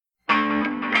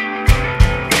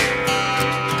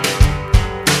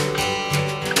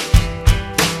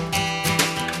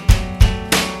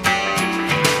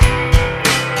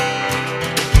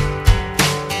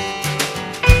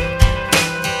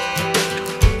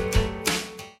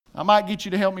I might get you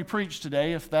to help me preach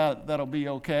today if that'll be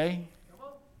okay.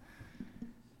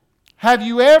 Have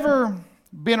you ever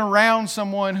been around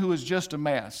someone who is just a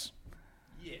mess?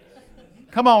 Yes.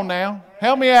 Come on now,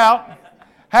 help me out.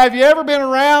 Have you ever been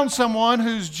around someone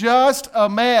who's just a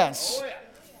mess? Oh, yeah.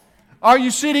 Are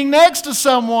you sitting next to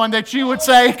someone that you would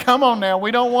say, come on now, we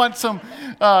don't want some,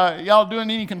 y'all doing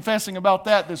any confessing about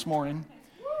that this morning.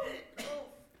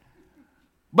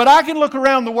 But I can look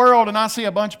around the world and I see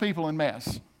a bunch of people in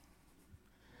mess.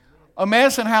 A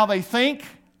mess in how they think,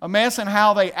 a mess in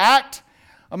how they act,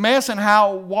 a mess in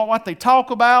what they talk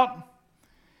about.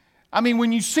 I mean,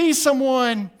 when you see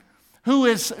someone who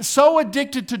is so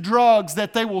addicted to drugs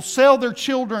that they will sell their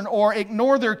children or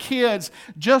ignore their kids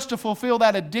just to fulfill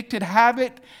that addicted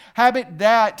habit,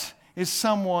 that is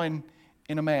someone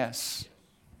in a mess.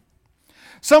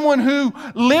 Someone who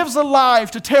lives a life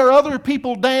to tear other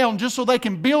people down just so they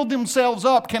can build themselves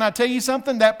up. Can I tell you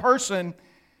something? That person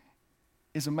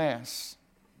is a mess.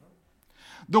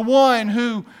 The one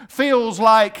who feels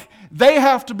like they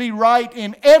have to be right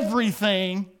in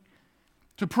everything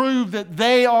to prove that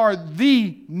they are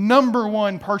the number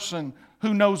one person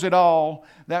who knows it all.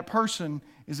 That person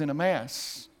is in a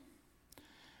mess.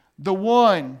 The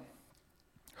one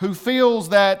who feels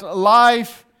that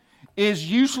life is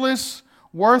useless,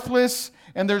 worthless,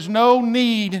 and there's no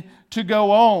need to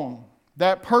go on.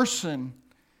 That person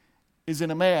is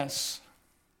in a mess.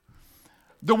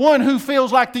 The one who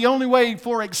feels like the only way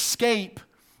for escape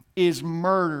is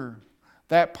murder.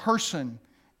 That person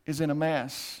is in a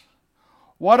mess.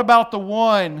 What about the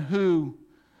one who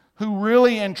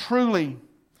really and truly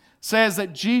says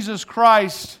that Jesus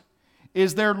Christ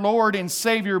is their Lord and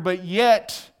Savior, but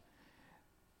yet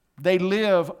they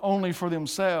live only for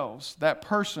themselves? That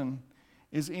person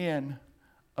is in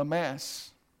a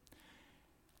mess.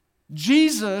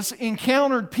 Jesus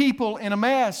encountered people in a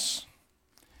mess.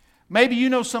 Maybe you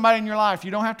know somebody in your life.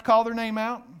 You don't have to call their name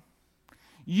out.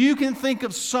 You can think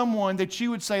of someone that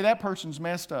you would say, that person's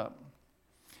messed up.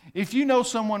 If you know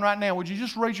someone right now, would you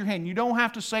just raise your hand? You don't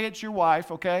have to say it's your wife,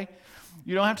 okay?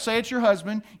 You don't have to say it's your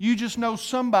husband. You just know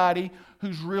somebody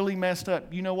who's really messed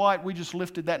up. You know what? We just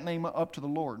lifted that name up to the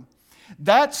Lord.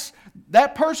 That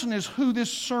person is who this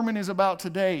sermon is about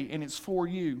today, and it's for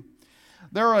you.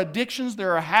 There are addictions,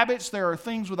 there are habits, there are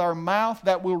things with our mouth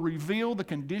that will reveal the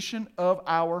condition of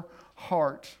our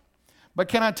heart. But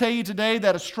can I tell you today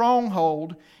that a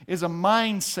stronghold is a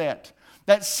mindset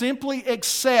that simply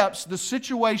accepts the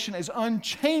situation as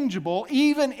unchangeable,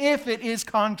 even if it is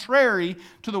contrary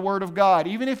to the Word of God,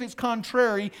 even if it's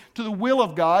contrary to the will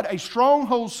of God. A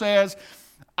stronghold says,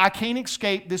 I can't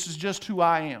escape, this is just who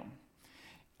I am.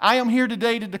 I am here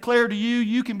today to declare to you,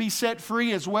 you can be set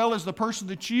free as well as the person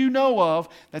that you know of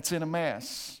that's in a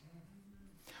mess.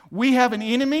 We have an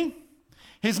enemy.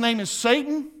 His name is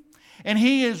Satan, and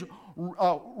he is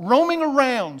roaming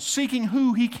around seeking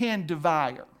who he can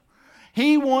devour.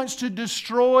 He wants to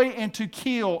destroy and to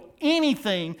kill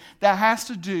anything that has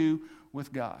to do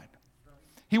with God.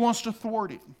 He wants to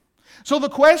thwart it. So the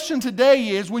question today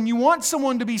is, when you want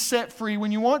someone to be set free,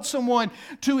 when you want someone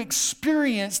to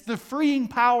experience the freeing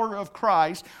power of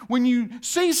Christ, when you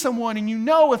see someone and you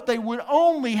know if they would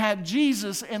only have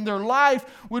Jesus and their life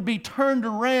would be turned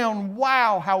around,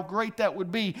 wow, how great that would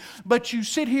be. But you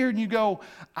sit here and you go,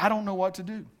 I don't know what to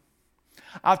do.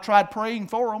 I've tried praying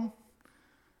for them,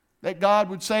 that God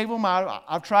would save them.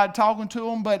 I've tried talking to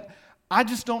them, but I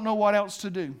just don't know what else to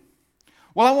do.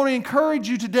 Well, I want to encourage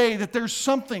you today that there's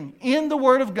something in the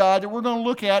Word of God that we're going to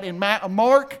look at in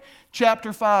Mark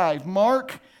chapter 5.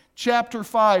 Mark chapter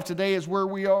 5 today is where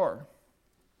we are.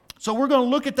 So we're going to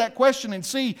look at that question and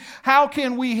see how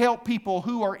can we help people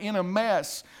who are in a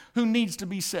mess, who needs to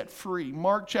be set free.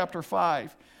 Mark chapter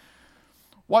 5.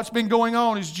 What's been going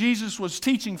on is Jesus was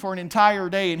teaching for an entire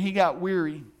day and he got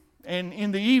weary. And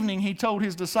in the evening he told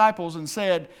his disciples and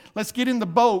said, let's get in the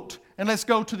boat and let's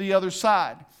go to the other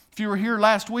side. If you were here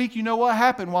last week, you know what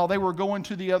happened while they were going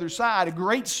to the other side. A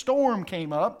great storm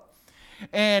came up,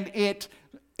 and it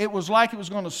was like it was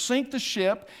going to sink the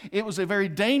ship. It was a very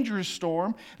dangerous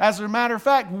storm. As a matter of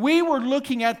fact, we were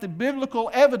looking at the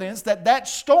biblical evidence that that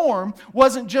storm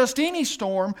wasn't just any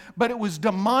storm, but it was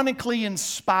demonically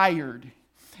inspired.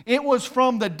 It was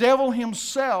from the devil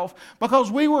himself,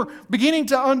 because we were beginning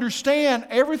to understand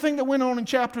everything that went on in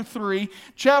chapter 3,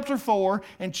 chapter 4,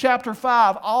 and chapter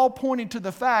 5, all pointing to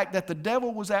the fact that the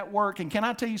devil was at work. And can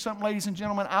I tell you something, ladies and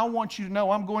gentlemen? I want you to know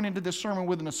I'm going into this sermon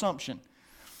with an assumption.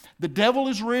 The devil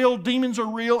is real, demons are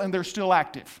real, and they're still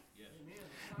active.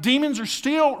 Demons are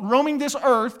still roaming this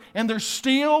earth, and they're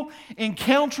still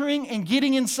encountering and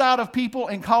getting inside of people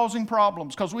and causing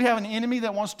problems, because we have an enemy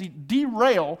that wants to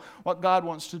derail what God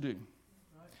wants to do.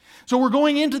 So we're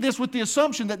going into this with the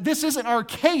assumption that this isn't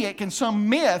archaic and some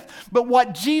myth, but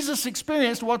what Jesus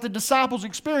experienced, what the disciples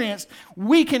experienced,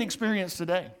 we can experience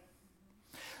today.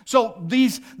 So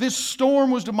this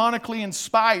storm was demonically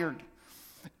inspired.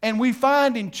 And we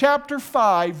find in chapter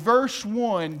 5, verse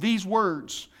 1, these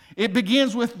words. It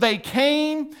begins with, they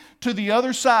came to the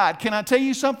other side. Can I tell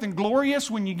you something glorious?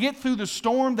 When you get through the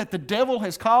storm that the devil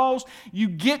has caused, you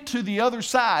get to the other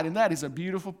side, and that is a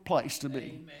beautiful place to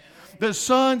be. Amen. The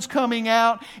sun's coming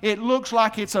out. It looks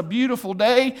like it's a beautiful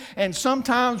day, and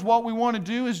sometimes what we want to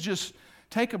do is just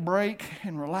take a break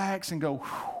and relax and go,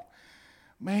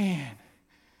 man,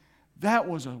 that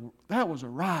was a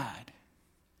ride.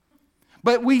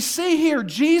 But we see here,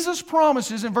 Jesus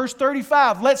promises in verse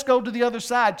 35, let's go to the other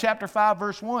side, chapter 5,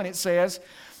 verse 1, it says,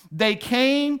 they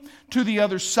came to the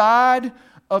other side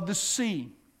of the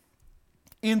sea,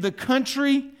 in the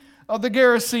country of the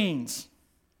Gerasenes.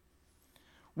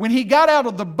 When he got out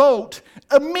of the boat,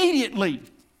 immediately,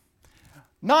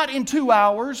 not in 2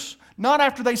 hours, not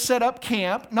after they set up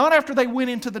camp, not after they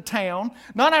went into the town,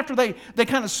 not after they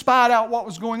kind of spied out what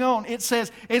was going on, it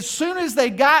says, as soon as they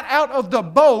got out of the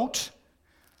boat,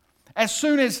 as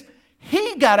soon as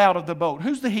he got out of the boat.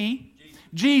 Who's the he?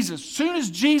 Jesus. As soon as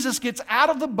Jesus gets out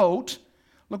of the boat,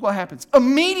 look what happens.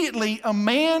 Immediately, a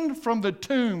man from the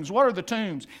tombs. What are the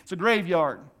tombs? It's a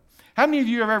graveyard. How many of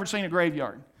you have ever seen a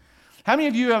graveyard? How many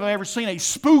of you have ever seen a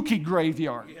spooky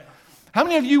graveyard? Yeah. How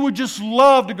many of you would just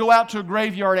love to go out to a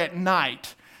graveyard at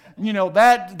night? You know,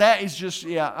 that is just,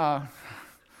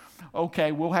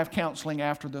 okay, we'll have counseling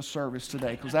after the service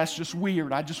today, because that's just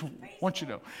weird. I just want you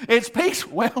to know. It's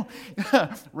peaceful. Well,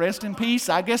 rest in peace.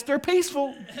 I guess they're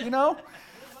peaceful, you know.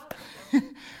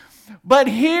 But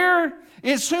here,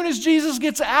 as soon as Jesus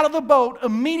gets out of the boat,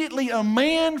 immediately a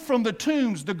man from the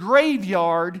tombs, the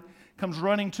graveyard, comes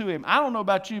running to him. I don't know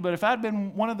about you, but if I'd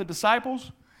been one of the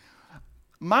disciples,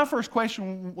 my first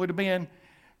question would have been,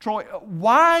 Troy,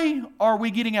 why are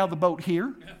we getting out of the boat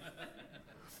here?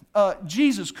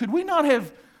 Jesus, could we not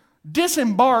have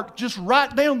disembarked just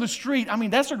right down the street? I mean,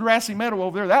 that's a grassy meadow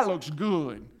over there. That looks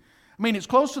good. I mean, it's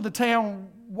close to the town.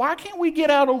 Why can't we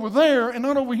get out over there and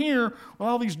not over here with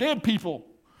all these dead people?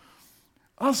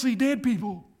 I see dead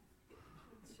people.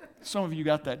 Some of you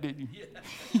got that, didn't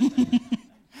you?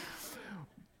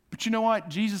 But you know what?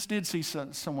 Jesus did see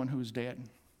someone who was dead.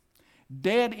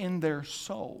 Dead in their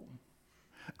soul.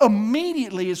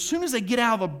 Immediately, as soon as they get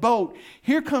out of the boat,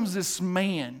 here comes this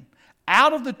man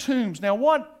out of the tombs. Now,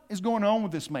 what is going on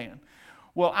with this man?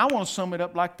 Well, I want to sum it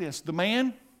up like this. The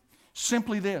man,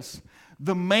 simply this.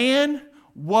 The man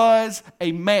was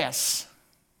a mess.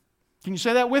 Can you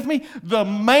say that with me? The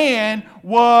man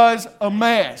was a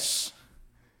mess.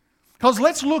 Because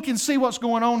let's look and see what's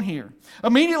going on here.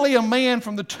 Immediately, a man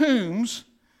from the tombs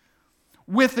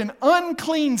with an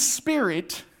unclean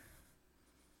spirit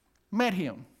met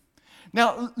him.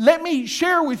 Now, let me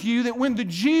share with you that when the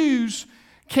Jews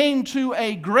came to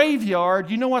a graveyard,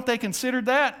 you know what they considered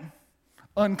that?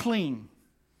 Unclean.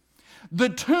 The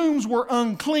tombs were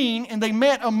unclean, and they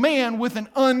met a man with an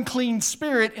unclean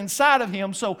spirit inside of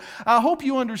him. So I hope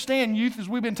you understand, youth, as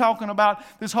we've been talking about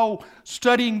this whole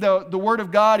studying the Word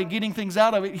of God and getting things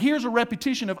out of it, here's a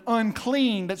repetition of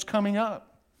unclean that's coming up.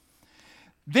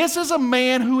 This is a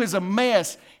man who is a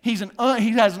mess. He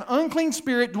has an unclean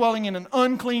spirit dwelling in an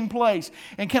unclean place.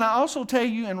 And can I also tell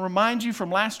you and remind you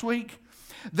from last week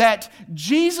that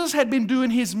Jesus had been doing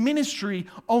his ministry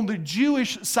on the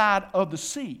Jewish side of the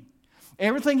sea.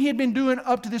 Everything he had been doing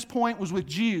up to this point was with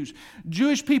Jews.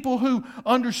 Jewish people who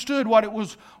understood what it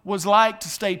was like to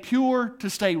stay pure, to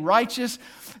stay righteous.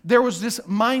 There was this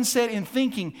mindset and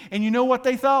thinking. And you know what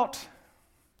they thought?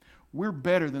 We're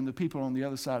better than the people on the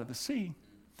other side of the sea.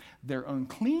 They're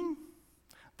unclean,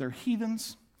 they're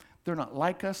heathens, they're not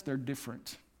like us, they're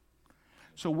different.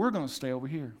 So we're going to stay over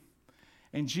here.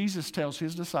 And Jesus tells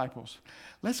his disciples,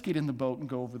 let's get in the boat and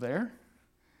go over there.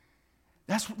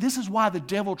 This is why the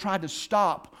devil tried to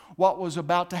stop what was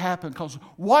about to happen, because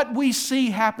what we see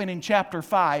happen in chapter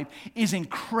 5 is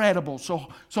incredible.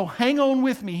 So hang on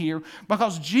with me here,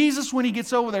 because Jesus, when he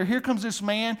gets over there, here comes this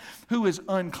man who is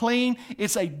unclean.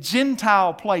 It's a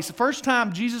Gentile place. The first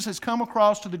time Jesus has come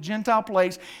across to the Gentile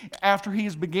place after he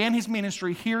has began his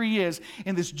ministry, here he is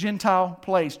in this Gentile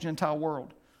place, Gentile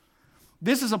world.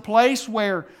 This is a place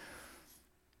where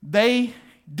they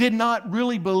did not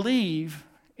really believe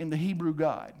in the Hebrew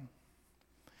God.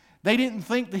 They didn't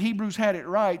think the Hebrews had it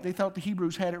right. They thought the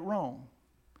Hebrews had it wrong.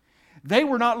 They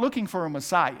were not looking for a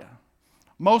Messiah.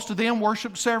 Most of them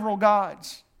worshiped several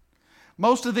gods.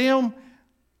 Most of them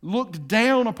looked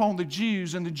down upon the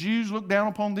Jews, and the Jews looked down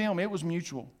upon them. It was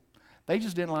mutual. They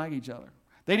just didn't like each other.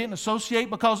 They didn't associate,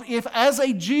 because if as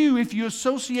a Jew, if you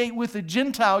associate with a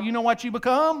Gentile, you know what you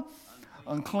become?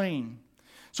 Unclean.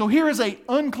 So here is an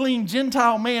unclean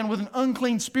Gentile man with an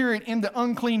unclean spirit in the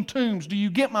unclean tombs. Do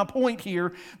you get my point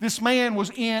here? This man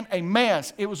was in a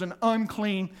mess. It was an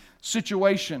unclean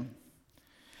situation.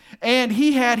 And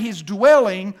he had his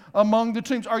dwelling among the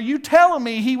tombs. Are you telling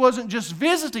me he wasn't just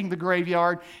visiting the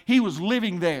graveyard, he was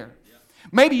living there?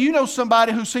 Maybe you know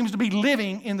somebody who seems to be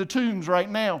living in the tombs right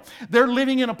now. They're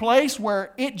living in a place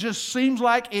where it just seems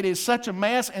like it is such a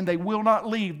mess and they will not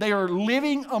leave. They are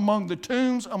living among the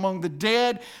tombs, among the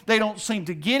dead. They don't seem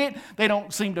to get it. They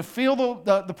don't seem to feel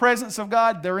the presence of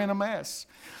God. They're in a mess.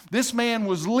 This man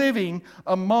was living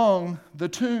among the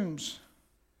tombs.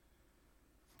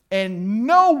 And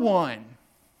no one,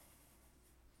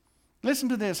 listen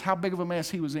to this, how big of a mess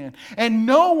he was in. And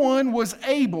no one was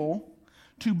able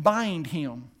to bind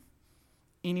him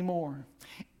anymore,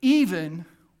 even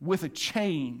with a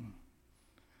chain.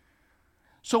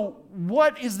 So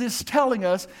what is this telling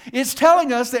us? It's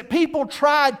telling us that people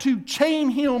tried to chain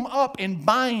him up and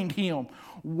bind him.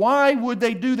 Why would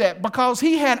they do that? Because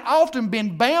he had often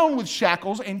been bound with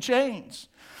shackles and chains.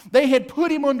 They had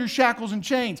put him under shackles and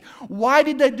chains. Why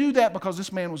did they do that? Because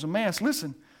this man was a mess.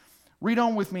 Listen. Read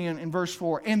on with me in verse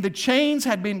 4. And the chains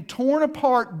had been torn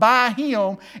apart by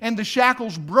him, and the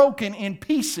shackles broken in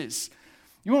pieces.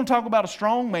 You want to talk about a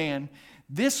strong man?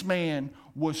 This man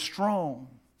was strong.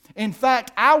 In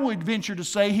fact, I would venture to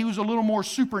say he was a little more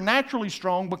supernaturally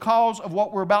strong because of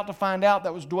what we're about to find out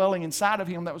that was dwelling inside of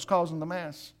him that was causing the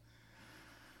mess.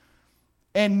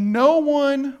 And no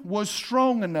one was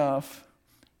strong enough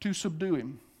to subdue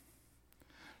him.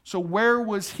 So where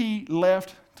was he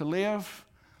left to live?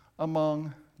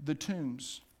 Among the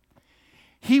tombs.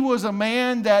 He was a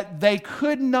man that they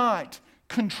could not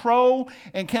control,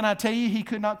 and can I tell you, he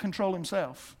could not control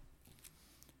himself.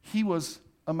 He was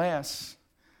a mess.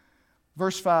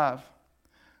 Verse 5.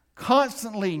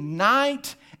 Constantly,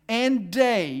 night and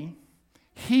day,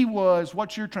 he was,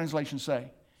 what's your translation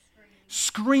say?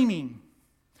 Screaming.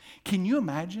 Can you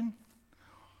imagine?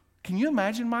 Can you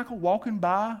imagine, Michael, walking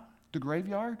by the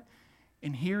graveyard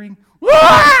and hearing,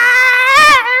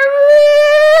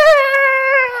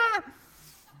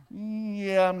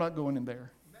 yeah, I'm not going in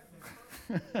there.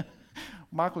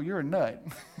 Michael, you're a nut.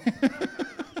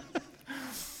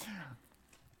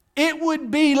 It would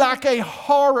be like a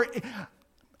horror.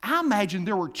 I imagine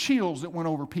there were chills that went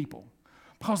over people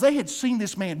because they had seen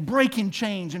this man breaking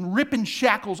chains and ripping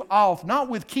shackles off, not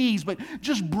with keys, but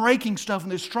just breaking stuff in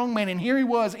this strong man. And here he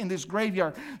was in this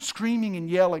graveyard screaming and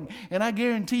yelling. And I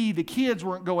guarantee you the kids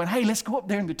weren't going, hey, let's go up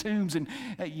there in the tombs and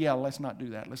yeah, let's not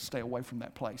do that. Let's stay away from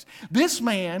that place. This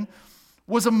man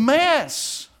was a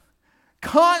mess.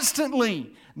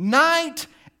 Constantly, night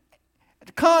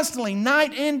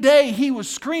and day, he was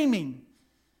screaming.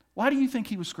 Why do you think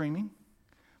he was screaming?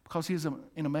 Because he was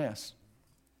in a mess.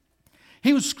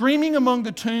 He was screaming among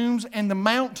the tombs and the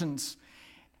mountains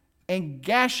and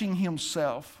gashing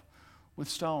himself with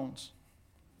stones.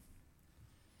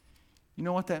 You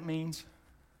know what that means?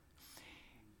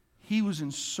 He was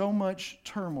in so much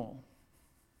turmoil,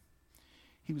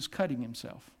 he was cutting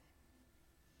himself.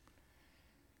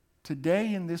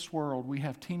 Today in this world, we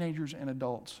have teenagers and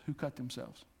adults who cut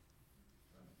themselves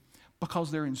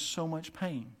because they're in so much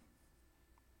pain.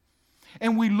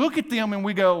 And we look at them and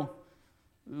we go,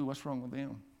 ooh, what's wrong with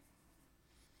them?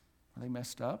 Are they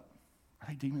messed up? Are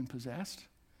they demon-possessed?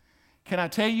 Can I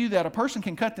tell you that a person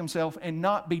can cut themselves and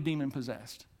not be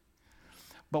demon-possessed?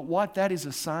 But what that is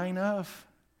a sign of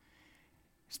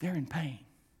is they're in pain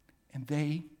and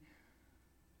they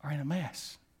are in a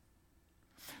mess.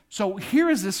 So here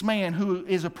is this man who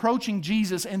is approaching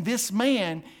Jesus, and this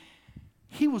man,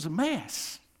 he was a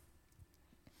mess.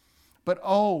 But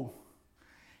oh,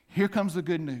 here comes the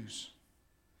good news.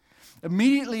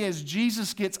 Immediately as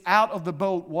Jesus gets out of the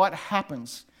boat, what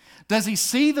happens? Does he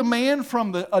see the man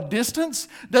from a distance?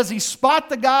 Does he spot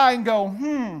the guy and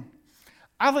go,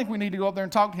 I think we need to go up there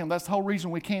and talk to him. That's the whole reason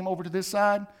we came over to this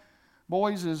side.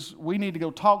 Boys, is we need to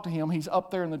go talk to him. He's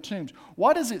up there in the tombs.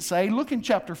 What does it say? Look in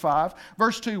chapter 5,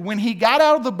 verse 2. When he got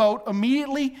out of the boat,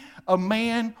 immediately a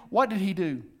man, what did he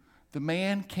do? The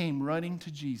man came running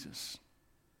to Jesus.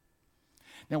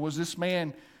 Now, was this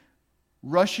man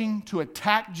rushing to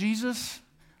attack Jesus?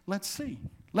 Let's see.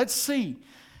 Let's see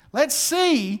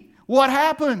what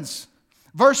happens.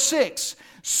 Verse 6.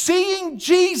 Seeing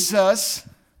Jesus,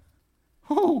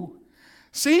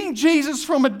 Seeing Jesus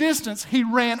from a distance, he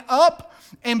ran up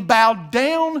and bowed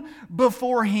down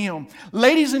before him.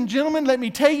 Ladies and gentlemen, let me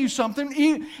tell you something.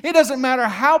 It doesn't matter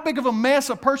how big of a mess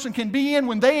a person can be in,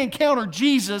 when they encounter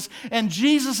Jesus and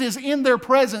Jesus is in their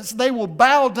presence, they will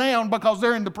bow down because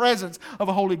they're in the presence of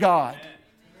a holy God.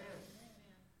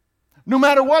 No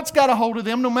matter what's got a hold of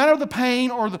them, no matter the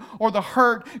pain or the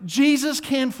hurt, Jesus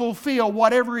can fulfill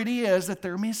whatever it is that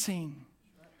they're missing.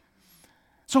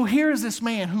 So here is this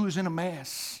man who is in a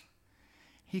mess.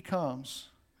 He comes.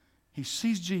 He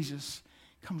sees Jesus,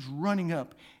 comes running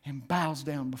up and bows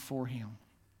down before him.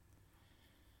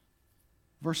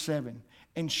 Verse 7,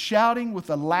 and shouting with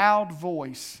a loud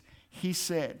voice, he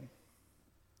said,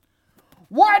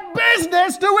 "What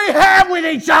business do we have with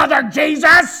each other,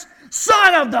 Jesus,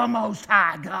 Son of the Most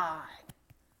High God?"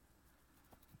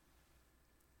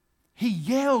 He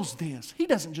yells this. He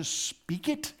doesn't just speak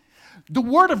it. The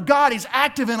Word of God is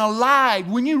active and alive.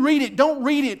 When you read it, don't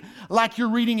read it like you're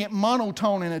reading it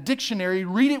monotone in a dictionary.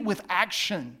 Read it with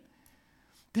action.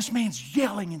 This man's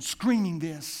yelling and screaming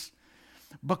this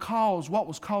because what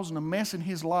was causing a mess in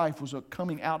his life was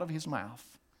coming out of his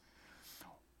mouth.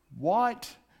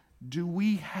 What do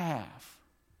we have?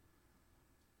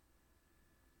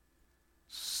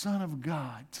 Son of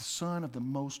God, the Son of the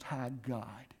Most High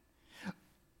God.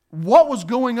 What was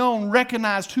going on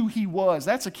recognized who he was.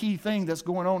 That's a key thing that's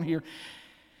going on here.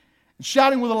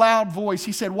 Shouting with a loud voice,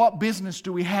 he said, "What business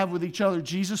do we have with each other,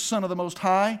 Jesus, Son of the Most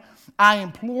High? I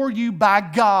implore you by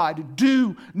God,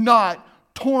 do not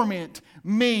torment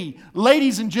me."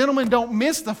 Ladies and gentlemen, don't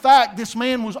miss the fact this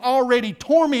man was already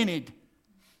tormented.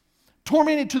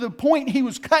 Tormented to the point he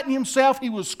was cutting himself, he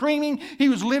was screaming, he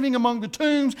was living among the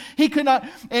tombs. He could not,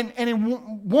 and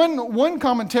in one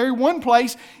commentary, one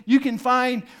place, you can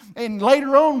find, and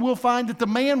later on we'll find that the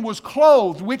man was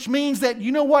clothed, which means that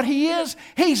you know what he is?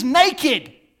 He's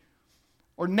naked.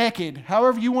 Or naked,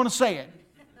 however you want to say it.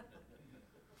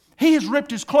 He has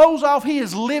ripped his clothes off. He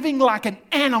is living like an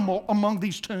animal among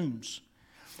these tombs.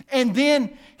 And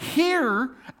then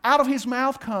here, out of his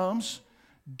mouth comes,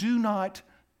 "Do not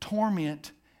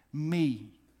torment me."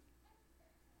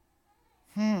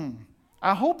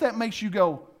 I hope that makes you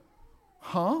go,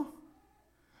 huh?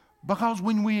 Because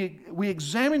when we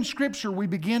examine Scripture, we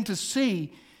begin to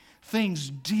see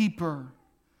things deeper.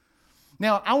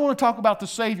 Now, I want to talk about the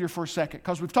Savior for a second,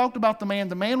 because we've talked about the man.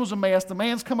 The man was a mess. The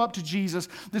man's come up to Jesus.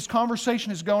 This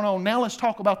conversation is going on. Now let's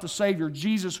talk about the Savior,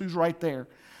 Jesus, who's right there.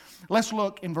 Let's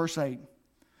look in verse 8.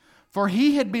 For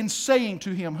he had been saying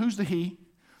to him, who's the he?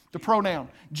 The pronoun,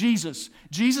 Jesus.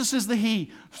 Jesus is the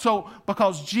he. So,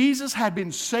 because Jesus had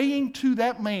been saying to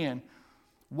that man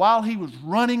while he was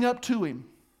running up to him,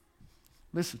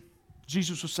 listen,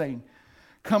 Jesus was saying,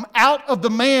 "Come out of the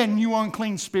man, you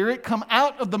unclean spirit. Come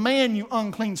out of the man, you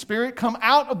unclean spirit. Come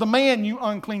out of the man, you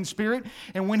unclean spirit."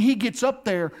 And when he gets up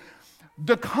there,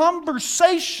 the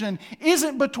conversation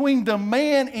isn't between the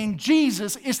man and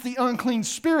Jesus. It's the unclean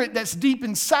spirit that's deep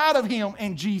inside of him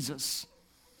and Jesus.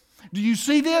 Do you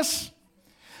see this?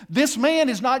 This man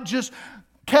is not just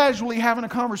casually having a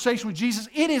conversation with Jesus.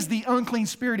 It is the unclean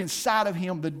spirit inside of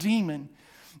him, the demon.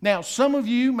 Now, some of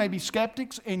you may be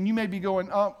skeptics and you may be going,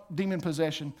 "Oh, demon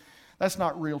possession. That's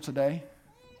not real today.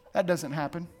 That doesn't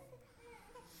happen."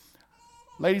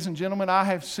 Ladies and gentlemen, I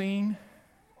have seen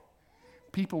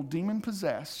people demon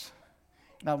possessed,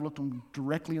 and I've looked them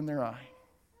directly in their eye.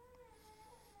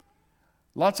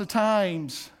 Lots of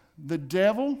times, the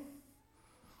devil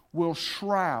will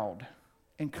shroud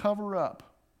and cover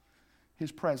up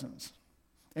his presence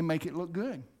and make it look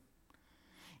good.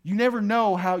 You never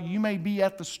know how you may be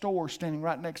at the store standing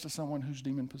right next to someone who's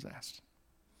demon-possessed.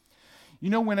 You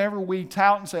know, whenever we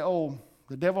tout and say, "Oh,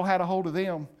 the devil had a hold of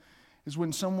them," is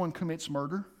when someone commits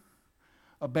murder,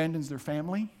 abandons their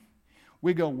family.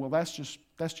 We go, "Well, that's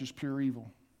just pure evil."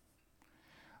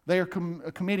 They are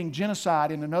committing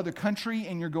genocide in another country,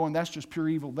 and you're going, "That's just pure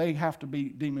evil. They have to be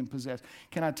demon-possessed."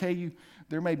 Can I tell you,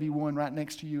 there may be one right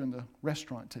next to you in the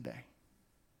restaurant today.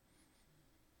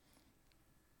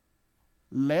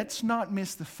 Let's not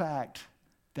miss the fact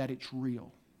that it's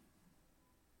real.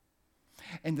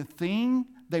 And the thing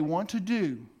they want to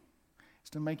do is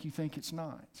to make you think it's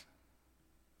not.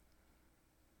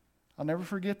 I'll never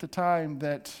forget the time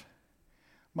that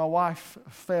my wife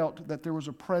felt that there was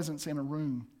a presence in a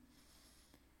room.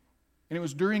 And it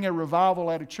was during a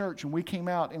revival at a church, and we came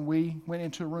out and we went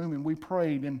into a room and we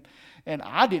prayed, and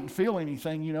I didn't feel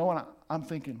anything, you know, and I'm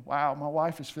thinking, wow, my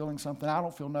wife is feeling something. I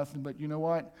don't feel nothing, but you know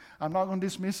what? I'm not going to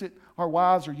dismiss it. Our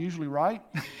wives are usually right.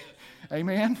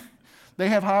 Amen. They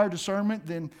have higher discernment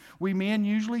than we men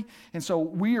usually. And so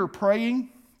we are praying,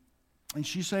 And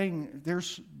she's saying,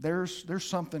 there's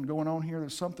something going on here.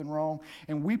 There's something wrong.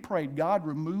 And we prayed, God,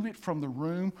 remove it from the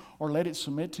room or let it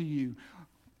submit to you.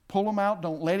 Pull them out.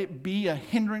 Don't let it be a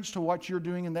hindrance to what you're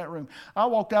doing in that room. I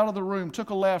walked out of the room, took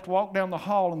a left, walked down the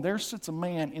hall, and there sits a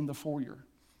man in the foyer.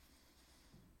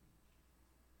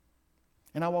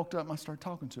 And I walked up and I started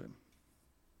talking to him.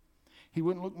 He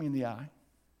wouldn't look me in the eye.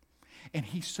 And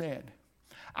he said,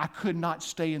 I could not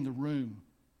stay in the room.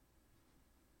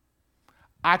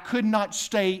 I could not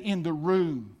stay in the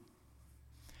room.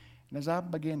 And as I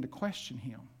began to question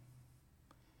him,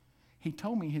 he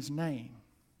told me his name.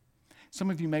 Some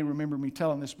of you may remember me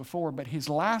telling this before, but his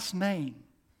last name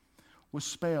was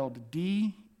spelled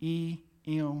D-E-M-O-N,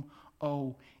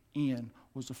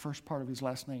 was the first part of his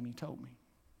last name he told me.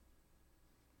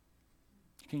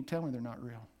 You can't tell me they're not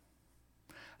real.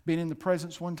 Been in the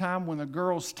presence one time when a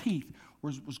girl's teeth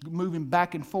was moving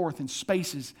back and forth and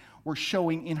spaces were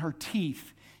showing in her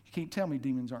teeth. You can't tell me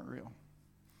demons aren't real.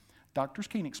 Doctors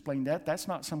can't explain that. That's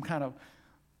not some kind of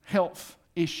health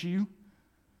issue.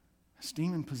 It's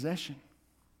demon possession.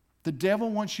 The devil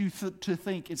wants you to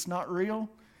think it's not real.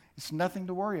 It's nothing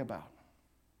to worry about.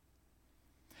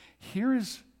 Here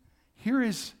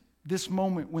is this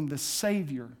moment when the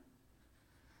Savior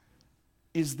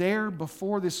is there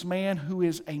before this man who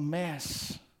is a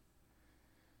mess.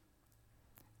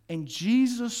 And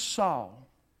Jesus saw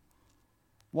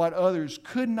what others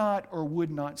could not or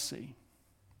would not see.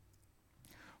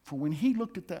 For when he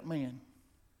looked at that man,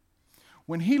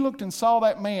 when he looked and saw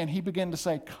that man, he began to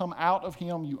say, come out of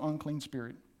him, you unclean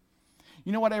spirit.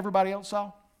 You know what everybody else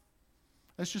saw?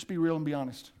 Let's just be real and be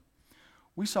honest.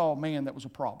 We saw a man that was a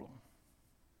problem.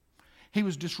 He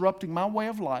was disrupting my way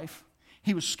of life.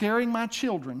 He was scaring my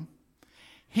children.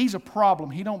 He's a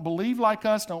problem. He don't believe like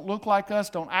us, don't look like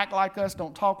us, don't act like us,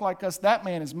 don't talk like us. That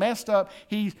man is messed up.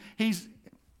 He's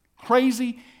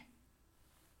crazy,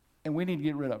 and we need to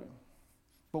get rid of him.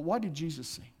 But what did Jesus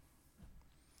see?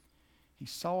 He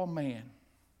saw a man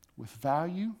with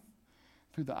value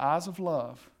through the eyes of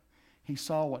love. He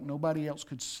saw what nobody else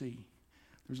could see.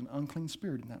 There's an unclean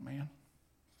spirit in that man.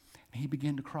 And he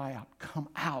began to cry out, come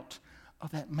out of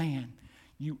that man,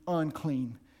 you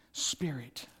unclean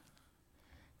spirit.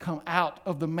 Come out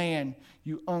of the man,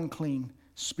 you unclean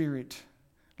spirit.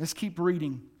 Let's keep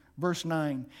reading. Verse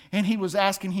 9. And he was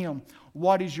asking him,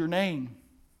 what is your name?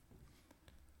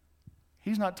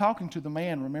 He's not talking to the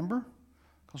man, remember?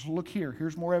 Because look here,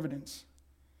 here's more evidence.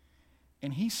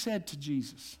 And he said to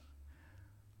Jesus,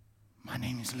 my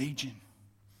name is Legion,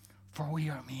 for we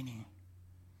are many.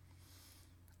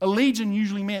 A legion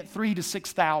usually meant 3,000 to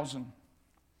 6,000.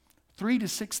 3,000 to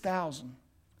 6,000.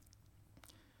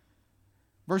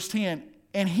 Verse 10,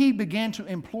 and he began to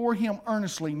implore him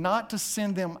earnestly not to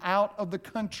send them out of the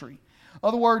country. In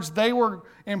other words, they were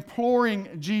imploring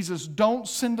Jesus, don't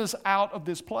send us out of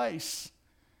this place.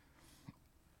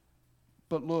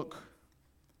 But look,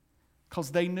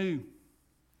 because they knew.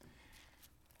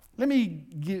 Let me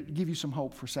give you some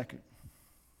hope for a second.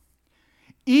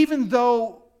 Even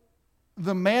though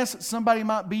the mess that somebody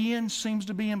might be in seems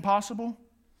to be impossible,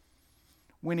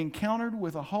 when encountered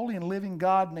with a holy and living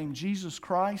God named Jesus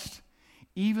Christ,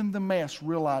 even the mess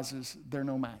realizes they're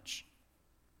no match.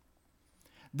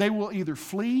 They will either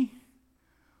flee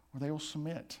or they will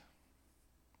submit.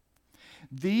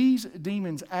 These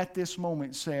demons at this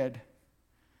moment said,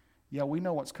 yeah, we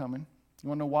know what's coming. You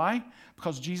want to know why?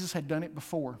 Because Jesus had done it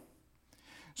before.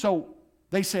 So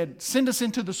they said, send us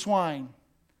into the swine.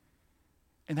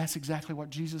 And that's exactly what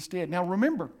Jesus did. Now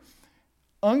remember,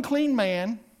 unclean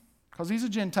man, because he's a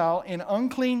Gentile, in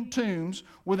unclean tombs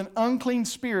with an unclean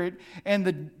spirit, and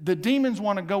the demons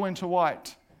want to go into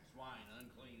what? Swine,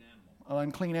 unclean animal. An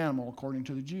unclean animal, according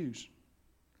to the Jews.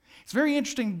 It's very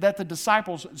interesting that the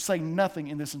disciples say nothing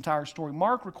in this entire story.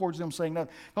 Mark records them saying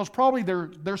nothing, because probably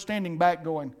they're standing back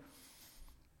going,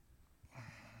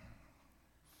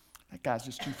 that guy's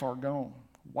just too far gone.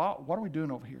 What are we doing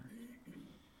over here?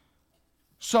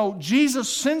 So Jesus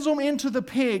sends them into the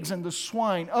pigs and the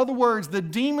swine. In other words, the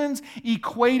demons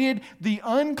equated the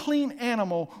unclean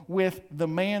animal with the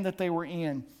man that they were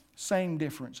in. Same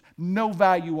difference. No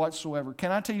value whatsoever.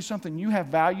 Can I tell you something? You have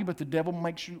value, but the devil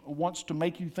wants to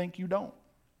make you think you don't.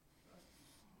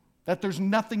 That there's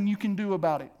nothing you can do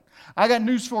about it. I got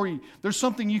news for you. There's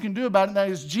something you can do about it, and that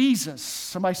is Jesus.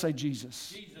 Somebody say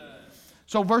Jesus. Jesus.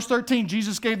 So verse 13,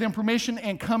 Jesus gave them permission,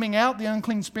 and coming out, the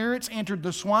unclean spirits entered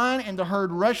the swine, and the herd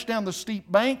rushed down the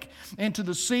steep bank into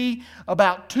the sea,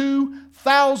 about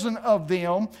 2,000 of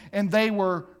them, and they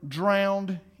were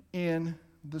drowned in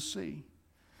the sea.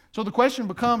 So the question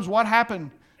becomes, what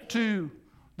happened to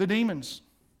the demons?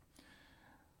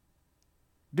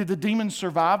 Did the demons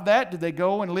survive that? Did they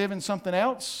go and live in something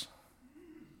else?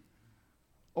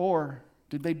 Or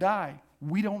did they die?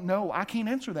 We don't know. I can't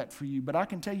answer that for you, but I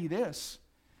can tell you this.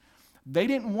 They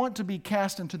didn't want to be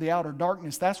cast into the outer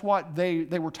darkness. That's what they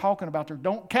were talking about there.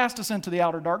 Don't cast us into the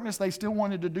outer darkness. They still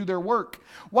wanted to do their work.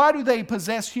 Why do they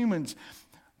possess humans?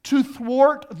 To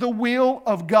thwart the will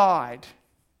of God.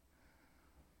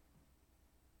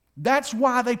 That's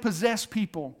why they possess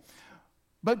people.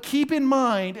 But keep in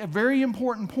mind, a very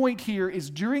important point here is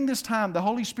during this time, the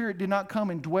Holy Spirit did not come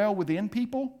and dwell within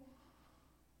people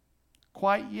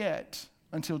quite yet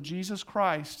until Jesus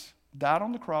Christ died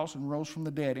on the cross and rose from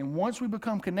the dead. And once we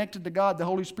become connected to God, the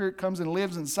Holy Spirit comes and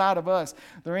lives inside of us.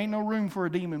 There ain't no room for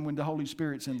a demon when the Holy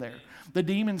Spirit's in there. The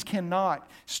demons cannot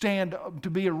stand to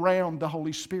be around the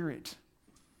Holy Spirit.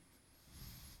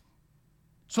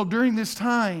 So during this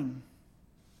time,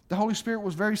 the Holy Spirit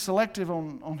was very selective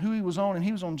on who He was on, and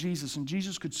He was on Jesus, and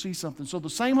Jesus could see something. So the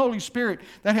same Holy Spirit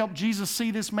that helped Jesus see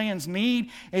this man's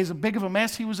need, as big of a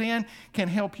mess he was in, can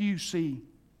help you see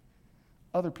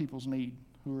other people's need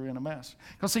who are in a mess.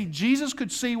 Because see, Jesus could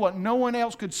see what no one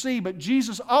else could see, but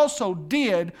Jesus also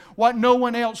did what no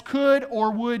one else could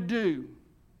or would do.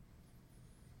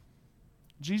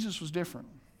 Jesus was different.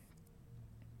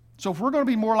 So if we're going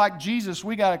to be more like Jesus,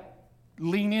 we got to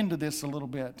lean into this a little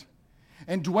bit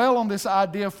and dwell on this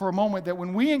idea for a moment that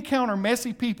when we encounter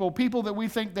messy people, people that we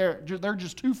think they're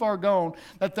just too far gone,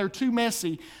 that they're too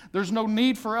messy, there's no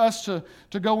need for us to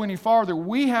go any farther.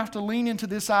 We have to lean into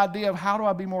this idea of how do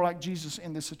I be more like Jesus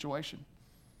in this situation?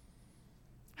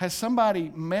 Has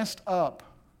somebody messed up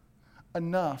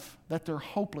enough that they're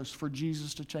hopeless for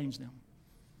Jesus to change them?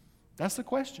 That's the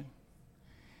question.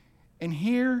 And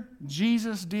here,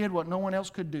 Jesus did what no one else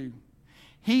could do.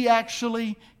 He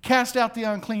actually cast out the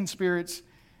unclean spirits,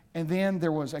 and then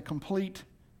there was a complete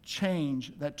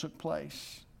change that took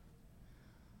place.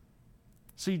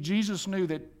 See, Jesus knew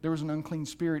that there was an unclean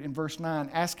spirit in verse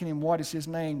 9, asking him what is his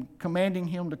name, commanding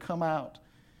him to come out.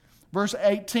 Verse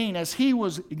 18, as he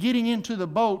was getting into the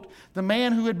boat, the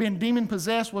man who had been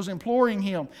demon-possessed was imploring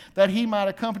him that he might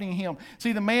accompany him.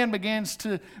 See, the man begins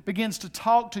to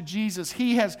talk to Jesus.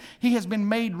 He has been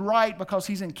made right because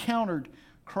he's encountered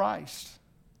Christ.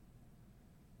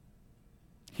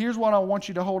 Here's what I want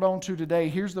you to hold on to today.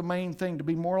 Here's the main thing. To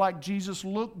be more like Jesus,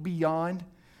 look beyond.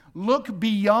 Look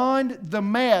beyond the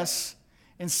mess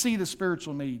and see the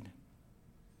spiritual need.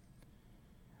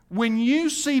 When you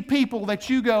see people that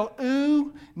you go,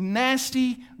 ooh,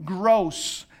 nasty,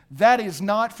 gross, that is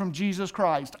not from Jesus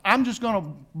Christ. I'm just going to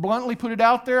bluntly put it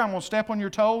out there. I'm going to step on your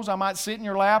toes. I might sit in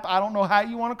your lap. I don't know how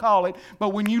you want to call it. But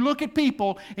when you look at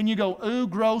people and you go, ooh,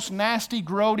 gross, nasty,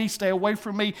 grody, stay away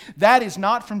from me, that is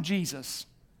not from Jesus.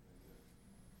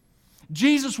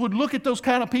 Jesus would look at those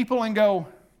kind of people and go,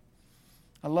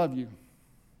 I love you.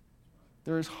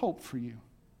 There is hope for you.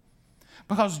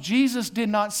 Because Jesus did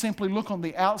not simply look on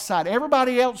the outside.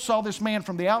 Everybody else saw this man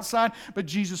from the outside, but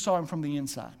Jesus saw him from the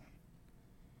inside.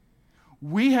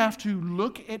 We have to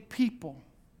look at people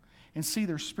and see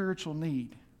their spiritual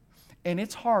need. And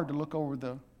it's hard to look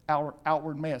over our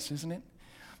outward mess, isn't it?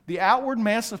 The outward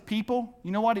mess of people,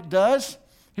 you know what it does?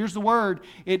 Here's the word.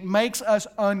 It makes us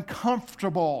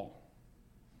uncomfortable.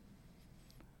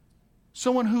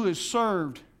 Someone who has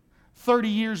served 30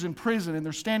 years in prison and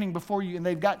they're standing before you and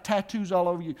they've got tattoos all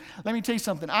over you. Let me tell you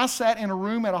something. I sat in a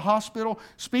room at a hospital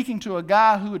speaking to a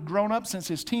guy who had grown up since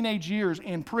his teenage years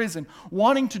in prison,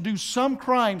 wanting to do some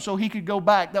crime so he could go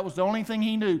back. That was the only thing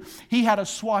he knew. He had a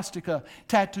swastika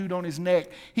tattooed on his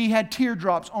neck. He had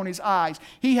teardrops on his eyes.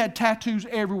 He had tattoos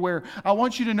everywhere. I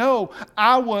want you to know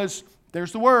I was,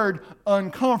 there's the word,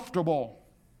 uncomfortable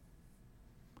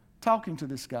talking to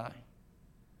this guy.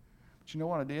 But you know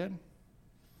what I did?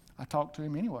 I talked to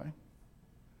him anyway.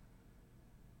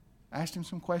 Asked him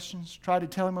some questions, tried to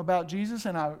tell him about Jesus,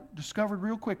 and I discovered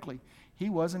real quickly he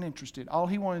wasn't interested. All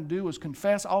he wanted to do was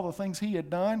confess all the things he had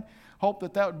done, hope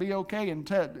that would be okay,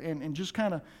 and just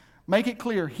kind of make it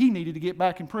clear he needed to get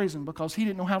back in prison because he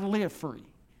didn't know how to live free.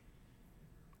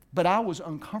 But I was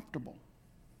uncomfortable.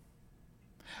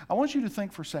 I want you to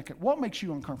think for a second, what makes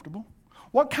you uncomfortable?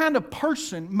 What kind of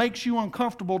person makes you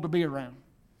uncomfortable to be around?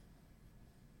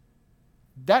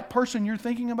 That person you're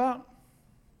thinking about,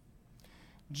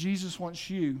 Jesus wants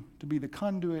you to be the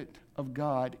conduit of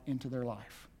God into their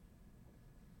life.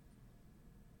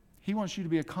 He wants you to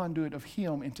be a conduit of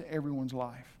Him into everyone's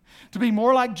life. To be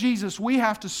more like Jesus, we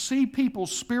have to see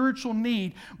people's spiritual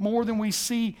need more than we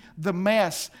see the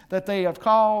mess that they have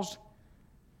caused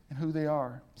and who they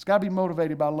are. It's got to be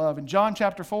motivated by love. In John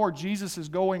chapter 4, Jesus is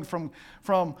going from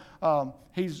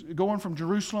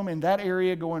Jerusalem in that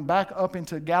area, going back up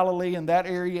into Galilee in that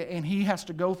area, and he has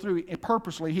to go through,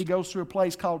 purposely, he goes through a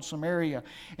place called Samaria,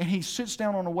 and he sits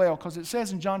down on a well, because it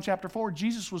says in John chapter 4,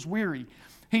 Jesus was weary.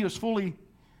 He was fully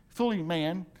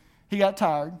man. He got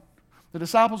tired. The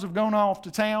disciples have gone off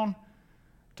to town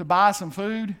to buy some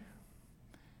food,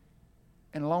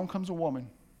 and along comes a woman.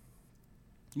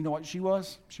 You know what she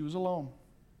was? She was alone.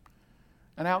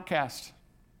 An outcast.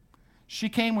 She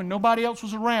came when nobody else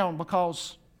was around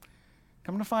because,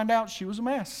 come to find out, she was a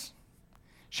mess.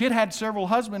 She had had several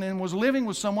husbands and was living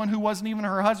with someone who wasn't even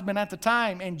her husband at the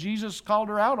time, and Jesus called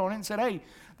her out on it and said, hey,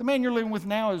 the man you're living with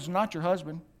now is not your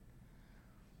husband.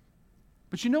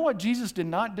 But you know what Jesus did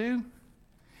not do?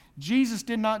 Jesus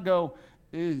did not go,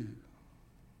 ew,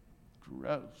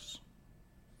 gross.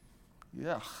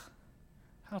 Yuck,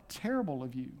 how terrible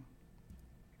of you.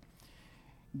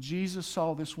 Jesus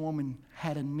saw this woman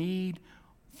had a need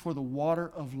for the water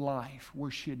of life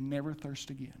where she had never thirst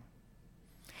again.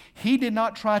 He did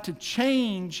not try to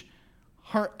change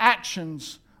her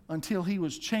actions until he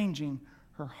was changing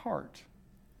her heart.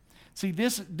 See,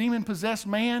 this demon-possessed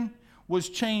man was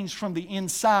changed from the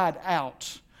inside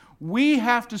out. We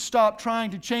have to stop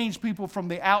trying to change people from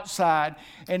the outside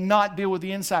and not deal with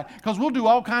the inside. Because we'll do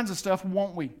all kinds of stuff,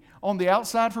 won't we, on the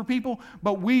outside for people.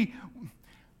 But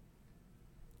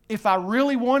if I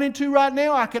really wanted to right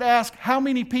now, I could ask how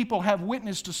many people have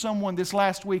witnessed to someone this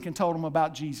last week and told them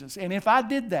about Jesus. And if I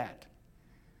did that,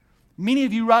 many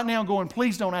of you right now going,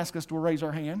 please don't ask us to raise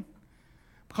our hand,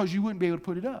 because you wouldn't be able to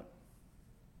put it up.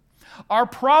 Our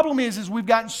problem is we've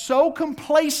gotten so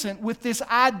complacent with this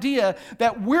idea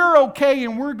that we're okay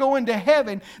and we're going to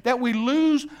heaven that we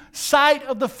lose sight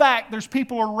of the fact there's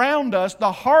people around us.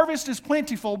 The harvest is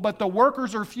plentiful, but the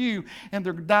workers are few, and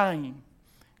they're dying,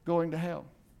 going to hell.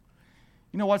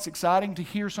 You know what's exciting? To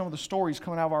hear some of the stories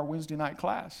coming out of our Wednesday night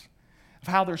class of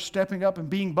how they're stepping up and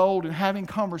being bold and having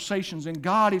conversations, and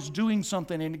God is doing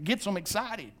something, and it gets them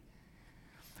excited.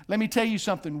 Let me tell you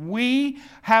something. We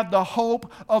have the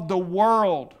hope of the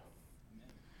world.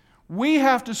 We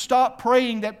have to stop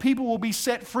praying that people will be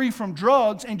set free from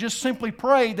drugs and just simply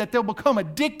pray that they'll become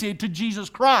addicted to Jesus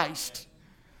Christ.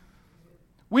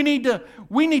 We need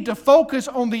to focus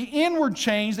on the inward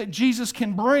change that Jesus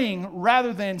can bring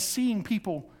rather than seeing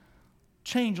people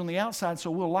change on the outside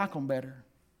so we'll like them better.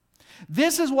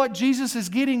 This is what Jesus is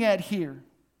getting at here.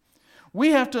 We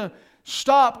have to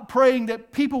stop praying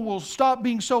that people will stop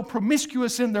being so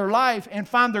promiscuous in their life and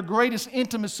find their greatest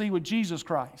intimacy with Jesus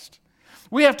Christ.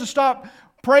 We have to stop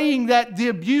praying that the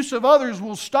abuse of others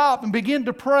will stop and begin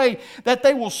to pray that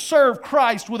they will serve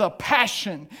Christ with a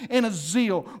passion and a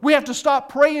zeal. We have to stop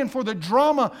praying for the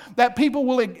drama, that people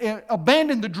will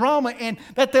abandon the drama and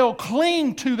that they'll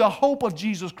cling to the hope of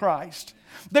Jesus Christ.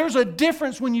 There's a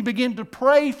difference when you begin to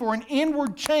pray for an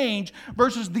inward change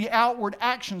versus the outward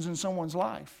actions in someone's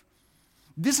life.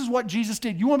 This is what Jesus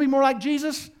did. You want to be more like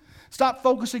Jesus? Stop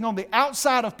focusing on the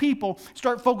outside of people.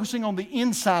 Start focusing on the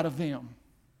inside of them.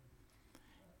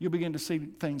 You'll begin to see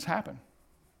things happen.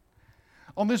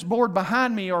 On this board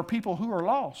behind me are people who are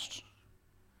lost.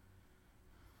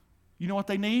 You know what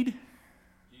they need?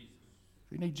 Jesus.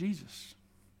 They need Jesus.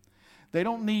 They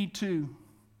don't need to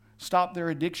stop their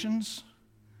addictions,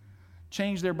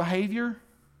 change their behavior.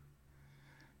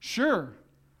 Sure,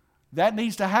 that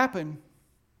needs to happen.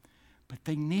 But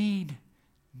they need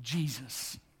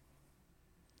Jesus.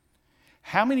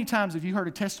 How many times have you heard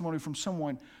a testimony from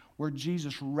someone where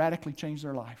Jesus radically changed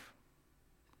their life?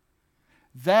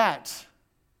 That,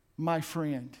 my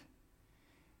friend,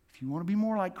 if you want to be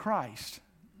more like Christ,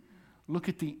 look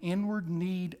at the inward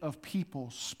need of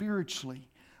people spiritually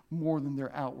more than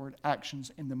their outward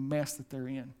actions and the mess that they're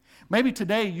in. Maybe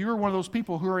today you're one of those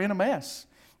people who are in a mess.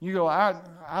 You go, I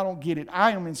don't get it.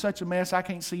 I am in such a mess, I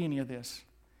can't see any of this.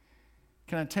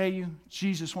 Can I tell you,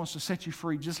 Jesus wants to set you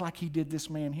free just like He did this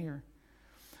man here.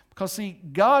 Because see,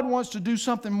 God wants to do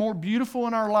something more beautiful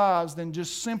in our lives than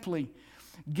just simply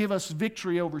give us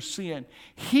victory over sin.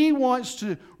 He wants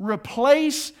to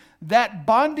replace that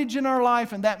bondage in our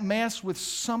life and that mess with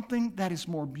something that is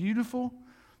more beautiful,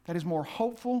 that is more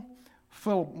hopeful,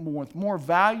 filled with more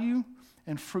value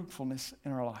and fruitfulness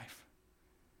in our life.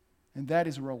 And that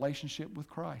is a relationship with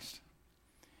Christ.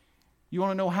 You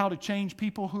want to know how to change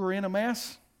people who are in a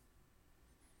mess?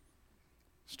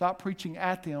 Stop preaching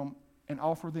at them and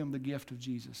offer them the gift of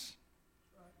Jesus.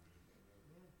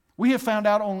 We have found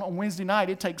out on Wednesday night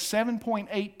it takes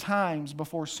 7.8 times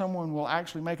before someone will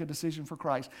actually make a decision for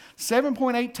Christ.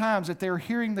 7.8 times that they're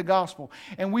hearing the gospel.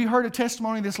 And we heard a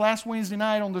testimony this last Wednesday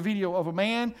night on the video of a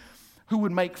man who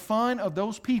would make fun of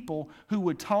those people who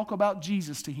would talk about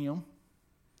Jesus to him.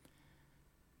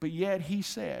 But yet he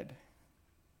said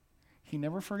he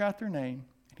never forgot their name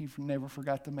and he never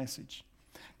forgot the message.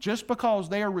 Just because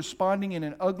they are responding in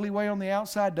an ugly way on the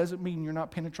outside doesn't mean you're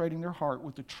not penetrating their heart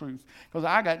with the truth. Because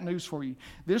I got news for you.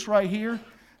 This right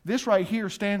here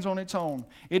stands on its own.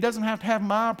 It doesn't have to have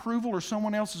my approval or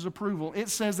someone else's approval. It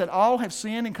says that all have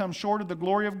sinned and come short of the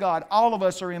glory of God. All of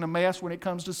us are in a mess when it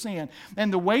comes to sin.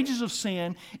 And the wages of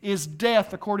sin is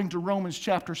death, according to Romans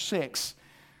chapter 6.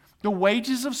 The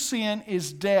wages of sin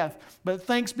is death. But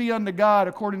thanks be unto God,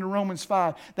 according to Romans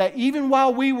 5, that even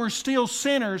while we were still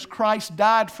sinners, Christ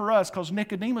died for us. Because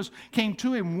Nicodemus came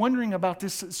to him wondering about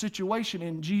this situation,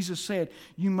 and Jesus said,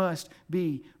 you must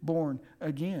be born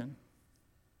again.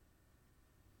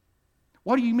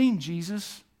 What do you mean,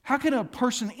 Jesus? How can a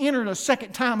person enter a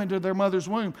second time into their mother's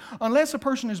womb? Unless a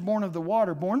person is born of the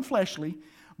water, born fleshly,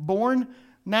 born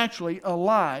naturally,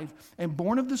 alive, and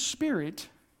born of the Spirit,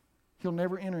 he'll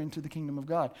never enter into the kingdom of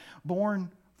God.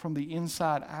 Born from the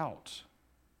inside out.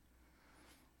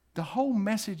 The whole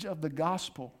message of the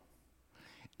gospel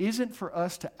isn't for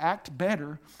us to act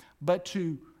better, but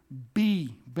to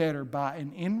be better by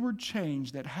an inward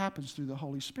change that happens through the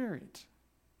Holy Spirit.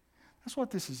 That's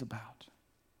what this is about.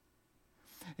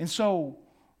 And so,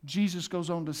 Jesus goes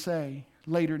on to say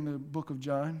later in the book of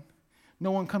John,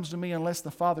 no one comes to me unless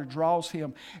the Father draws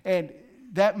him. And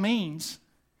that means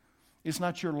it's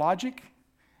not your logic.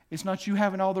 It's not you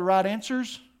having all the right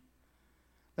answers.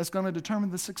 That's going to determine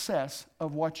the success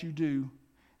of what you do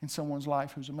in someone's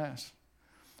life who's a mess.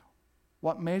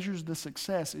 What measures the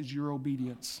success is your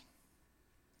obedience.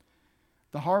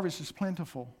 The harvest is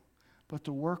plentiful, but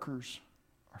the workers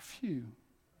are few.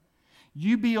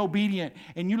 You be obedient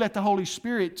and you let the Holy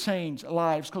Spirit change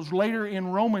lives. Because later in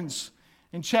Romans,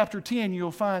 in chapter 10,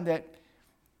 you'll find that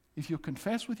if you'll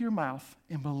confess with your mouth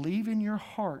and believe in your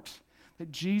heart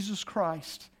that Jesus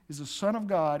Christ is the Son of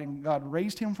God and God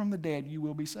raised him from the dead, you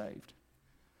will be saved.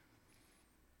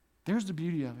 There's the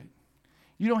beauty of it.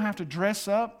 You don't have to dress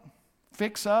up,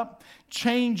 fix up,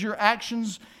 change your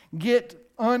actions, get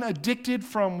unaddicted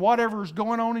from whatever's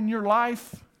going on in your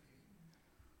life.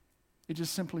 It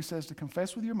just simply says to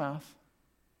confess with your mouth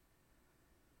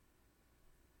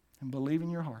and believe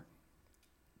in your heart.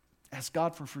 Ask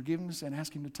God for forgiveness and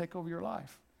ask him to take over your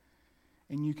life.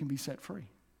 And you can be set free.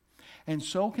 And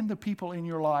so can the people in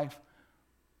your life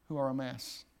who are a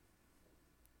mess.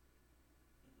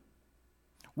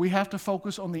 We have to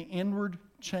focus on the inward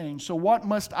change. So what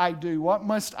must I do? What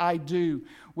must I do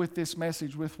with this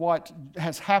message, with what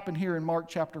has happened here in Mark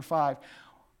chapter 5?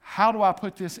 How do I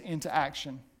put this into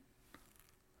action?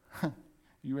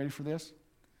 You ready for this?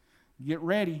 Get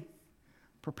ready.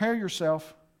 Prepare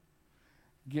yourself.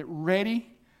 Get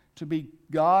ready to be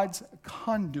God's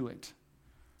conduit.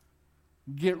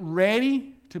 Get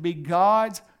ready to be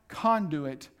God's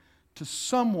conduit to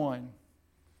someone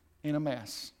in a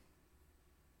mess.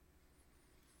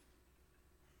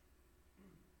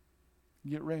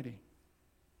 Get ready.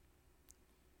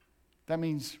 That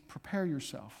means prepare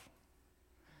yourself.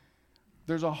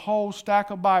 There's a whole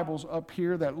stack of Bibles up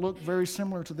here that look very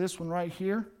similar to this one right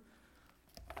here.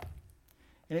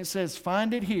 And it says,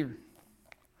 find it here.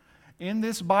 In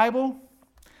this Bible,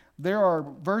 there are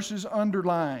verses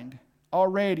underlined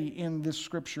already in this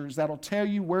scriptures that'll tell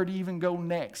you where to even go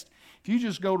next. If you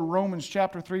just go to Romans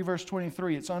chapter 3, verse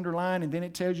 23, it's underlined and then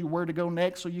it tells you where to go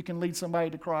next so you can lead somebody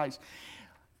to Christ.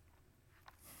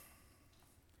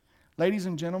 Ladies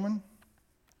and gentlemen,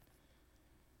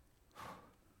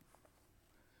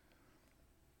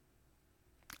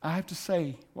 I have to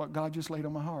say what God just laid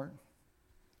on my heart.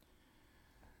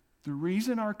 The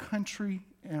reason our country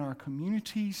and our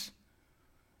communities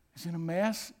is in a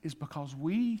mess is because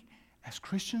we, as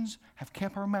Christians, have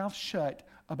kept our mouths shut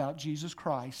about Jesus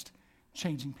Christ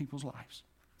changing people's lives.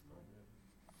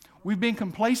 We've been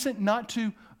complacent not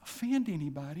to offend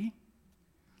anybody.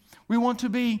 We want to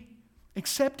be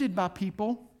accepted by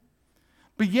people,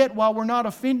 but yet while we're not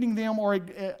offending them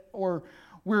or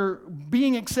we're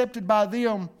being accepted by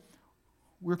them,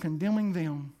 we're condemning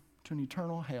them to an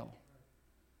eternal hell.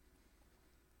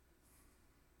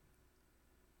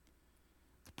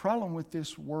 The problem with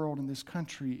this world and this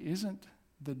country isn't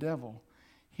the devil.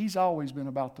 He's always been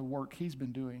about the work he's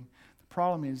been doing. The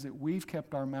problem is that we've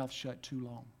kept our mouths shut too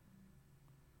long.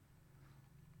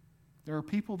 There are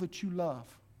people that you love.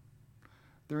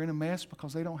 They're in a mess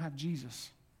because they don't have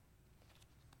Jesus.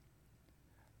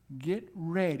 Get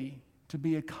ready to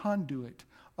be a conduit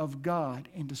of God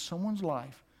into someone's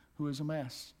life who is a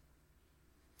mess.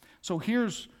 So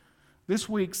here's this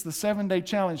week's, the 7-day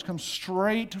challenge comes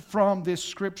straight from this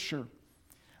scripture.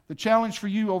 The challenge for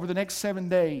you over the next 7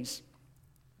 days,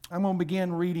 I'm going to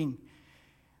begin reading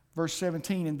verse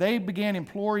 17. And they began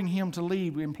imploring him to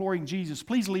leave, imploring Jesus,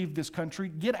 please leave this country,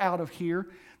 get out of here.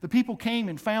 The people came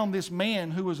and found this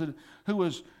man who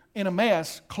was in a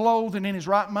mess, clothed and in his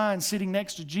right mind, sitting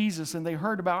next to Jesus. And they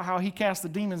heard about how he cast the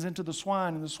demons into the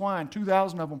swine. And the swine,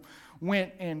 2,000 of them,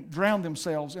 went and drowned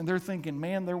themselves. And they're thinking,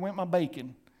 man, there went my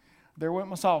bacon. There went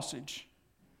my sausage.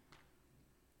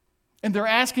 And they're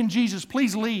asking Jesus,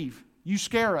 please leave. You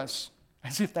scare us.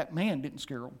 As if that man didn't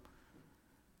scare them.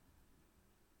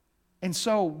 And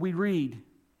so we read,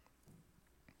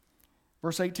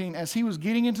 verse 18, as he was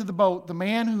getting into the boat, the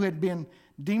man who had been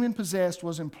demon-possessed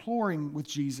was imploring with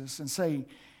Jesus and saying,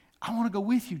 I want to go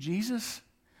with you, Jesus.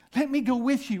 Let me go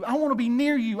with you. I want to be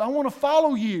near you. I want to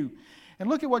follow you. And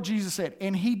look at what Jesus said.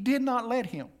 And he did not let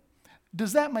him.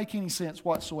 Does that make any sense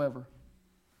whatsoever?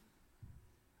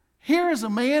 Here is a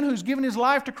man who's given his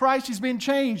life to Christ. He's been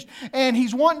changed. And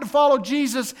he's wanting to follow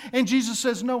Jesus. And Jesus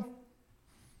says, no,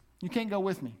 you can't go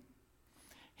with me.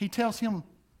 He tells him,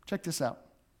 check this out.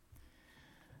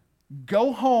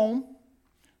 Go home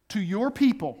to your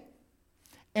people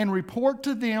and report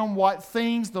to them what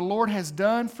things the Lord has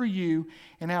done for you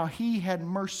and how he had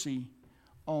mercy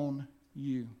on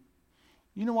you.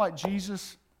 You know what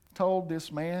Jesus told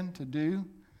this man to do?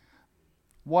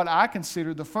 What I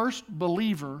consider the first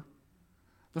believer,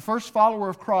 the first follower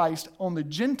of Christ on the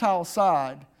Gentile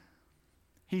side,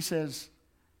 he says,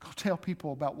 go tell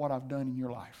people about what I've done in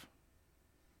your life.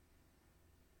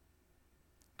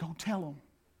 Go tell them.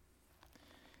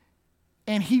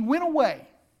 And he went away.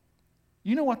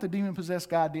 You know what the demon-possessed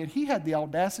guy did? He had the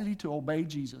audacity to obey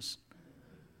Jesus.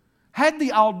 Had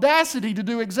the audacity to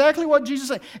do exactly what Jesus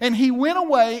said. And he went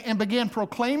away and began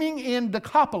proclaiming in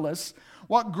Decapolis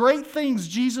what great things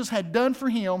Jesus had done for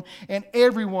him, and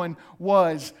everyone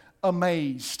was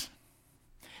amazed.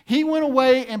 He went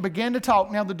away and began to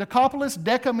talk. Now the Decapolis,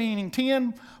 Deca meaning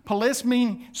 10, polis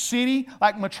meaning city,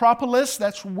 like metropolis.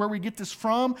 That's where we get this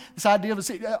from, this idea of a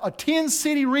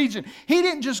 10-city region. He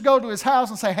didn't just go to his house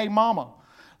and say, hey mama,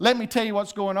 let me tell you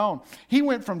what's going on. He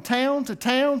went from town to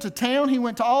town to town. He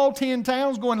went to all 10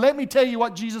 towns going, let me tell you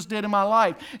what Jesus did in my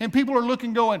life. And people are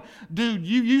looking going, dude,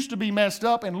 you used to be messed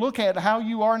up and look at how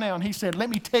you are now. And he said, let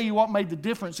me tell you what made the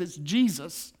difference. It's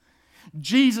Jesus.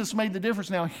 Jesus made the difference.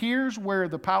 Now here's where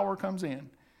the power comes in.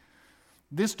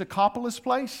 This Decapolis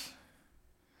place,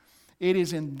 it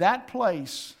is in that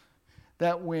place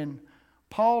that when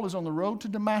Paul is on the road to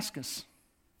Damascus,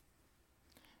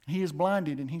 he is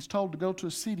blinded and he's told to go to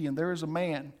a city, and there is a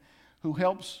man who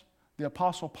helps the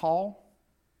Apostle Paul.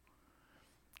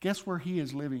 Guess where he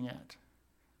is living at?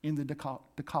 In the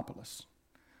Decapolis.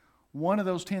 One of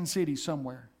those 10 cities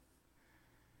somewhere.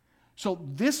 So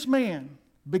this man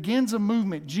begins a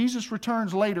movement. Jesus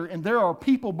returns later, and there are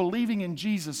people believing in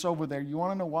Jesus over there. You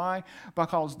want to know why?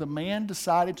 Because the man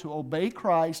decided to obey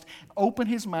Christ, open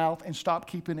his mouth, and stop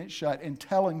keeping it shut and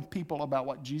telling people about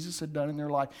what Jesus had done in their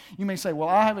life. You may say, well,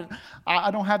 I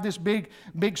don't have this big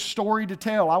story to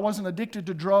tell. I wasn't addicted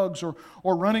to drugs or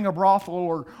running a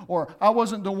brothel or I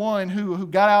wasn't the one who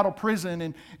got out of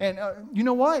prison. And you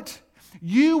know what?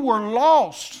 You were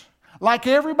lost like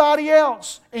everybody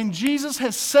else, and Jesus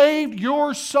has saved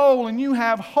your soul, and you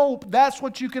have hope. That's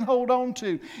what you can hold on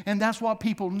to, and that's what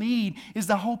people need, is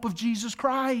the hope of Jesus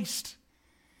Christ.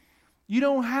 You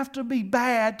don't have to be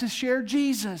bad to share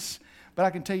Jesus, but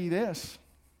I can tell you this.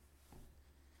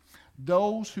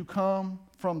 Those who come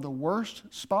from the worst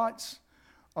spots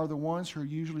are the ones who are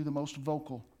usually the most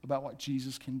vocal about what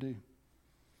Jesus can do.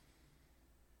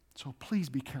 So please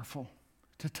be careful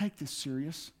to take this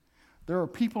serious. There are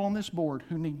people on this board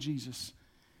who need Jesus.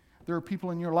 There are people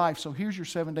in your life. So here's your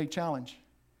 7-day challenge.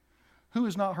 Who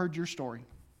has not heard your story?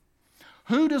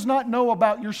 Who does not know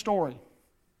about your story?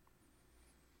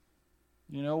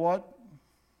 You know what?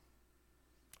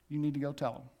 You need to go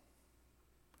tell them.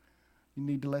 You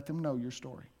need to let them know your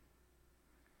story.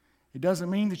 It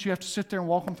doesn't mean that you have to sit there and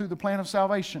walk them through the plan of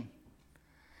salvation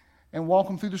and walk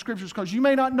them through the scriptures, because you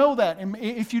may not know that. And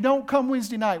if you don't come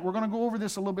Wednesday night, we're going to go over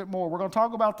this a little bit more. We're going to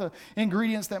talk about the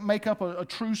ingredients that make up a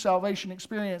true salvation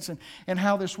experience and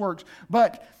how this works.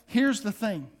 But here's the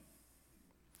thing.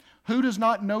 Who does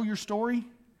not know your story?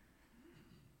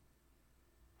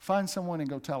 Find someone and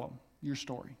go tell them your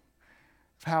story.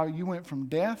 Of how you went from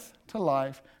death to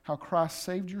life, how Christ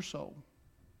saved your soul.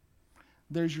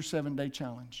 There's your 7-day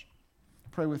challenge.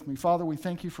 Pray with me. Father, we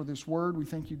thank you for this word. We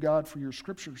thank you, God, for your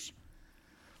scriptures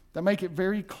that make it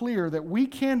very clear that we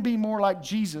can be more like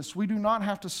Jesus. We do not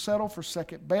have to settle for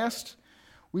second best.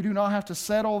 We do not have to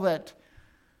settle that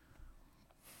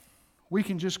we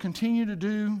can just continue to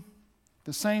do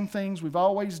the same things we've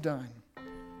always done.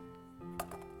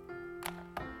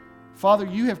 Father,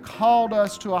 you have called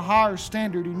us to a higher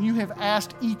standard, and you have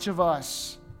asked each of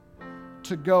us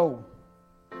to go,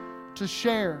 to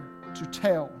share, to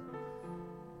tell.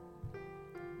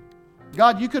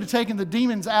 God, you could have taken the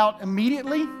demons out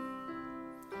immediately.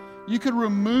 You could have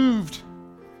removed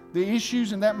the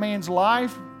issues in that man's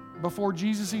life before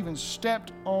Jesus even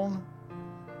stepped on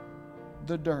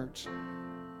the dirt.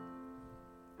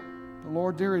 But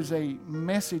Lord, there is a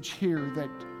message here that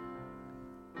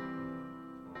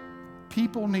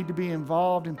people need to be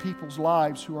involved in people's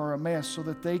lives who are a mess so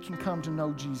that they can come to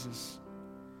know Jesus.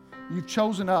 You've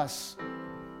chosen us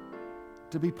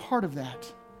to be part of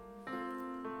that.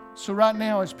 So right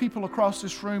now, as people across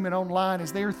this room and online,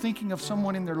 as they are thinking of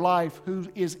someone in their life who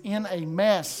is in a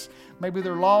mess, maybe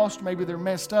they're lost, maybe they're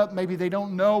messed up, maybe they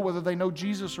don't know whether they know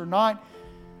Jesus or not.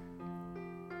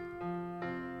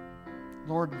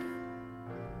 Lord,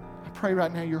 I pray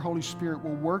right now your Holy Spirit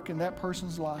will work in that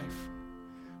person's life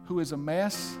who is a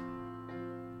mess,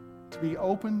 to be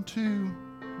open to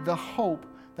the hope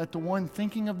that the one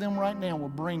thinking of them right now will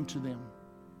bring to them.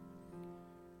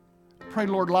 Pray,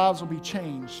 Lord, lives will be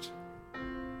changed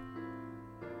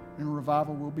and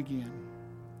revival will begin.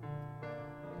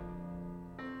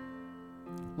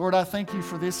 Lord, I thank you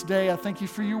for this day. I thank you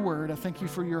for your word. I thank you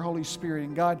for your Holy Spirit.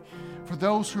 And God, for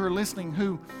those who are listening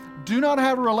who do not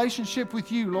have a relationship with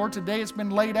you, Lord, today it's been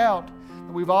laid out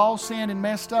that we've all sinned and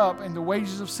messed up, and the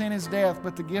wages of sin is death,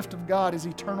 but the gift of God is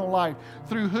eternal life.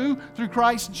 Through who? Through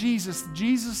Christ Jesus.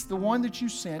 Jesus, the one that you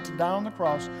sent to die on the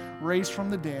cross, raised from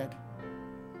the dead.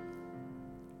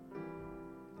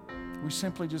 We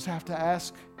simply just have to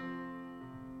ask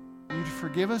you to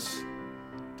forgive us,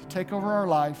 to take over our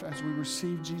life as we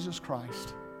receive Jesus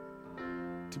Christ,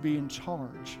 to be in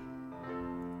charge.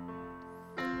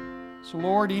 So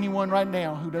Lord, anyone right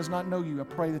now who does not know you, I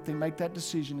pray that they make that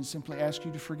decision and simply ask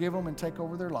you to forgive them and take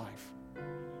over their life.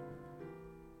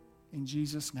 In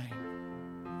Jesus' name.